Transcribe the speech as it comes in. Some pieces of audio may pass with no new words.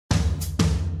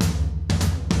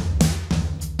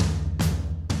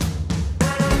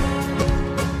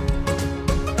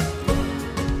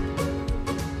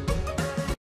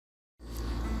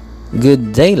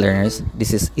Good day, learners. This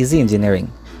is Easy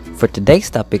Engineering. For today's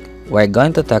topic, we're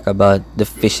going to talk about the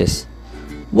fishes.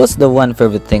 What's the one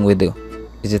favorite thing we do?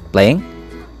 Is it playing?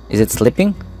 Is it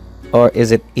sleeping? Or is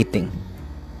it eating?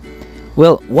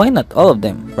 Well, why not all of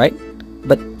them, right?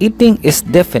 But eating is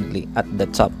definitely at the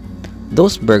top.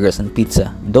 Those burgers and pizza,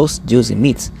 those juicy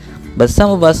meats. But some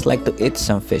of us like to eat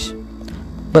some fish.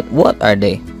 But what are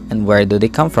they and where do they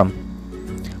come from?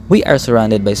 We are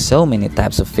surrounded by so many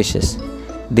types of fishes.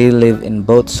 They live in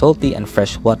both salty and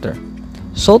fresh water.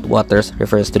 Salt waters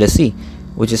refers to the sea,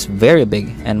 which is very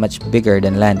big and much bigger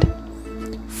than land.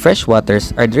 Fresh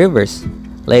waters are the rivers,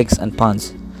 lakes, and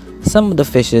ponds. Some of the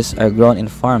fishes are grown in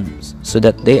farms so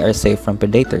that they are safe from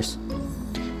predators.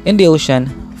 In the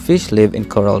ocean, fish live in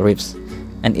coral reefs,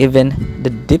 and even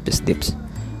the deepest deeps.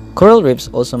 Coral reefs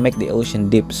also make the ocean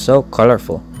deep so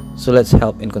colorful, so let's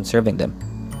help in conserving them.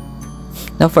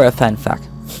 Now for a fun fact.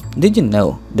 Did you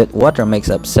know that water makes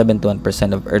up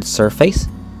 71% of Earth's surface?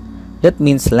 That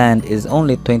means land is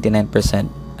only 29%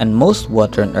 and most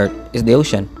water on Earth is the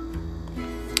ocean.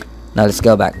 Now let's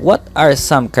go back. What are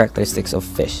some characteristics of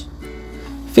fish?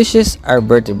 Fishes are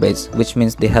vertebrates, which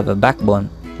means they have a backbone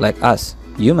like us,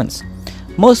 humans.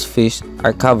 Most fish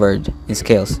are covered in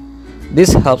scales.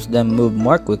 This helps them move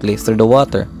more quickly through the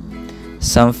water.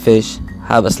 Some fish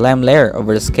have a slime layer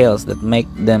over the scales that make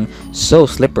them so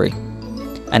slippery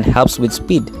and helps with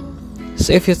speed.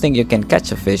 So if you think you can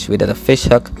catch a fish without a fish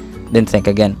hook, then think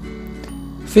again.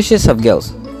 Fishes have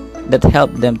gills that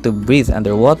help them to breathe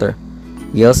underwater.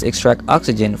 Gills extract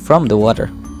oxygen from the water.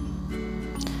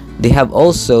 They have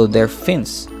also their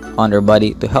fins on their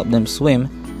body to help them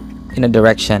swim in a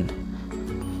direction.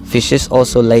 Fishes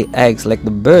also lay eggs like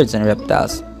the birds and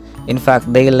reptiles. In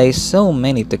fact, they lay so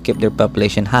many to keep their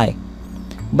population high.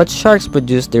 But sharks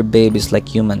produce their babies like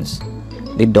humans.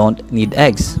 They don't need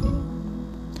eggs.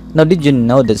 Now, did you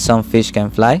know that some fish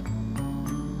can fly?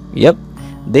 Yep,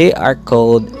 they are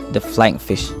called the flying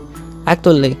fish.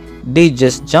 Actually, they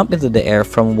just jump into the air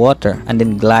from water and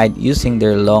then glide using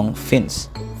their long fins.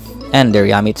 And they're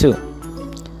yummy too.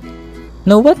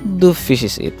 Now, what do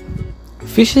fishes eat?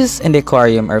 Fishes in the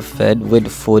aquarium are fed with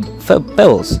food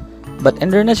pebbles, but in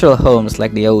their natural homes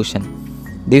like the ocean,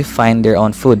 they find their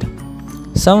own food.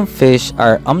 Some fish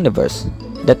are omnivores.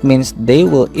 That means they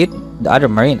will eat the other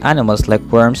marine animals like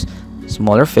worms,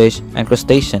 smaller fish, and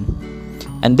crustaceans.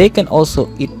 And they can also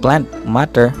eat plant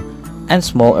matter and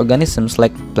small organisms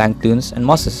like planktons and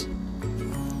mosses.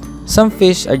 Some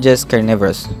fish are just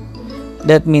carnivores.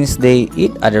 That means they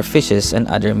eat other fishes and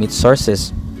other meat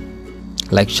sources,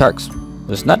 like sharks,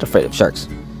 who's not afraid of sharks.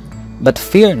 But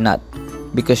fear not,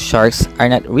 because sharks are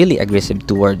not really aggressive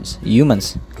towards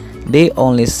humans. They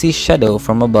only see shadow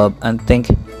from above and think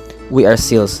we are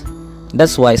seals.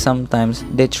 That's why sometimes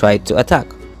they try to attack.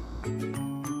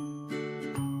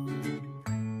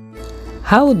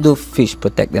 How do fish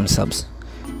protect themselves?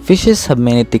 Fishes have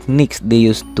many techniques they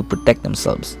use to protect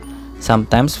themselves.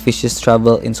 Sometimes fishes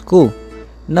travel in school.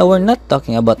 Now we're not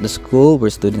talking about the school where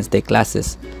students take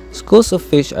classes. Schools of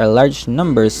fish are large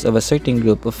numbers of a certain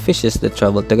group of fishes that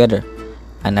travel together.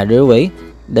 Another way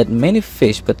that many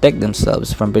fish protect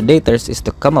themselves from predators is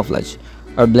to camouflage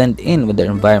or blend in with their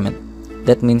environment.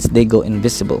 That means they go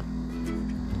invisible.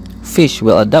 Fish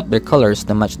will adapt their colors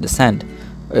to match the sand,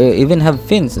 or even have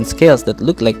fins and scales that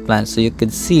look like plants so you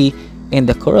could see in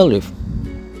the coral reef.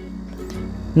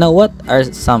 Now, what are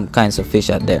some kinds of fish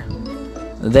out there?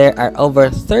 There are over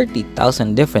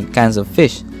 30,000 different kinds of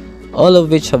fish, all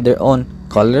of which have their own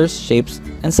colors, shapes,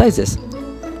 and sizes.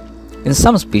 In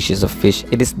some species of fish,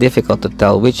 it is difficult to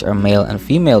tell which are male and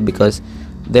female because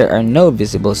there are no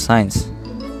visible signs.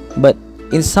 But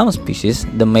in some species,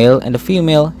 the male and the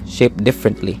female shape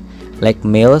differently, like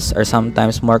males are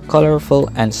sometimes more colorful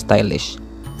and stylish.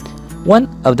 One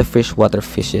of the freshwater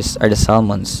fishes are the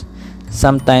salmons.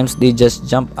 Sometimes they just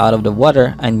jump out of the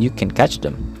water and you can catch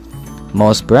them.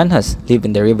 Most piranhas live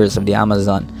in the rivers of the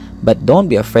Amazon, but don't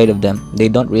be afraid of them. They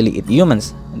don't really eat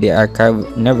humans. They are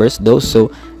carnivores though, so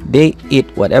they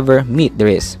eat whatever meat there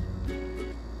is.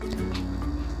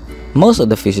 Most of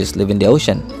the fishes live in the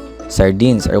ocean.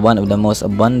 Sardines are one of the most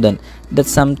abundant that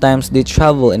sometimes they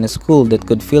travel in a school that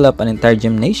could fill up an entire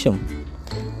gymnasium.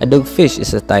 A dogfish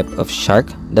is a type of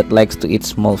shark that likes to eat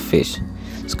small fish,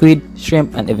 squid,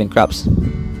 shrimp, and even crabs.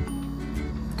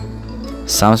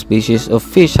 Some species of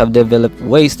fish have developed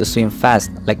ways to swim fast,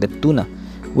 like the tuna,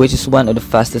 which is one of the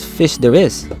fastest fish there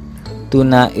is.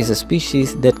 Tuna is a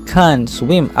species that can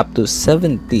swim up to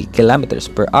 70 kilometers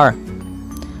per hour.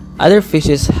 Other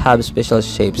fishes have special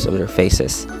shapes of their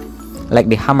faces, like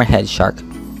the hammerhead shark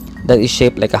that is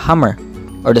shaped like a hammer,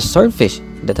 or the swordfish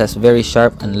that has very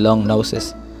sharp and long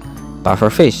noses.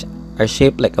 Pufferfish are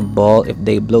shaped like a ball if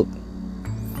they bloat.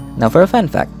 Now for a fun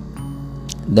fact,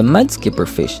 the mudskipper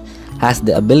fish has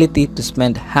the ability to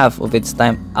spend half of its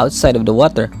time outside of the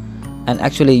water and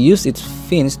actually use its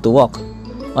fins to walk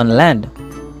on land.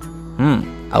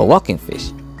 A walking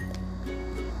fish.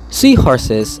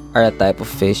 Seahorses are a type of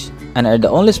fish and are the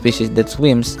only species that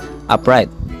swims upright.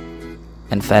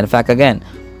 And fun fact again,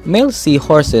 male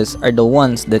seahorses are the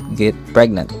ones that get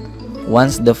pregnant.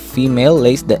 Once the female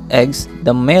lays the eggs,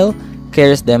 the male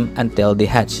carries them until they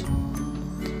hatch.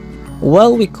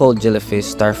 While we call jellyfish,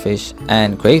 starfish,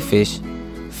 and crayfish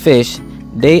fish,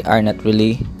 they are not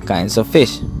really kinds of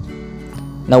fish.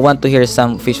 Now want to hear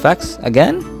some fish facts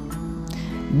again?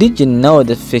 Did you know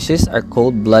that fishes are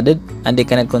cold-blooded and they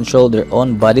cannot control their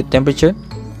own body temperature?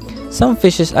 Some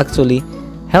fishes actually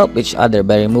help each other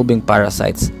by removing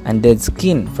parasites and dead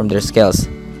skin from their scales.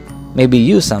 Maybe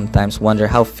you sometimes wonder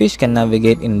how fish can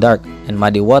navigate in dark and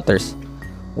muddy waters.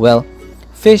 Well,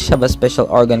 fish have a special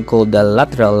organ called the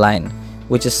lateral line,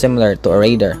 which is similar to a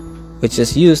radar, which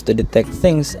is used to detect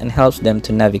things and helps them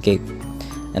to navigate.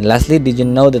 And lastly, did you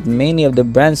know that many of the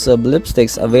brands of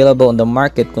lipsticks available on the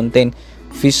market contain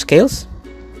fish scales?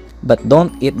 But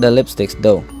don't eat the lipsticks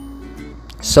though.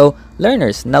 So,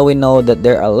 learners, now we know that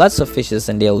there are lots of fishes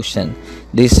in the ocean.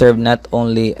 They serve not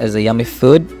only as a yummy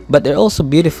food, but they're also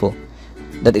beautiful.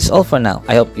 That is all for now.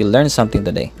 I hope you learned something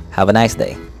today. Have a nice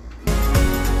day.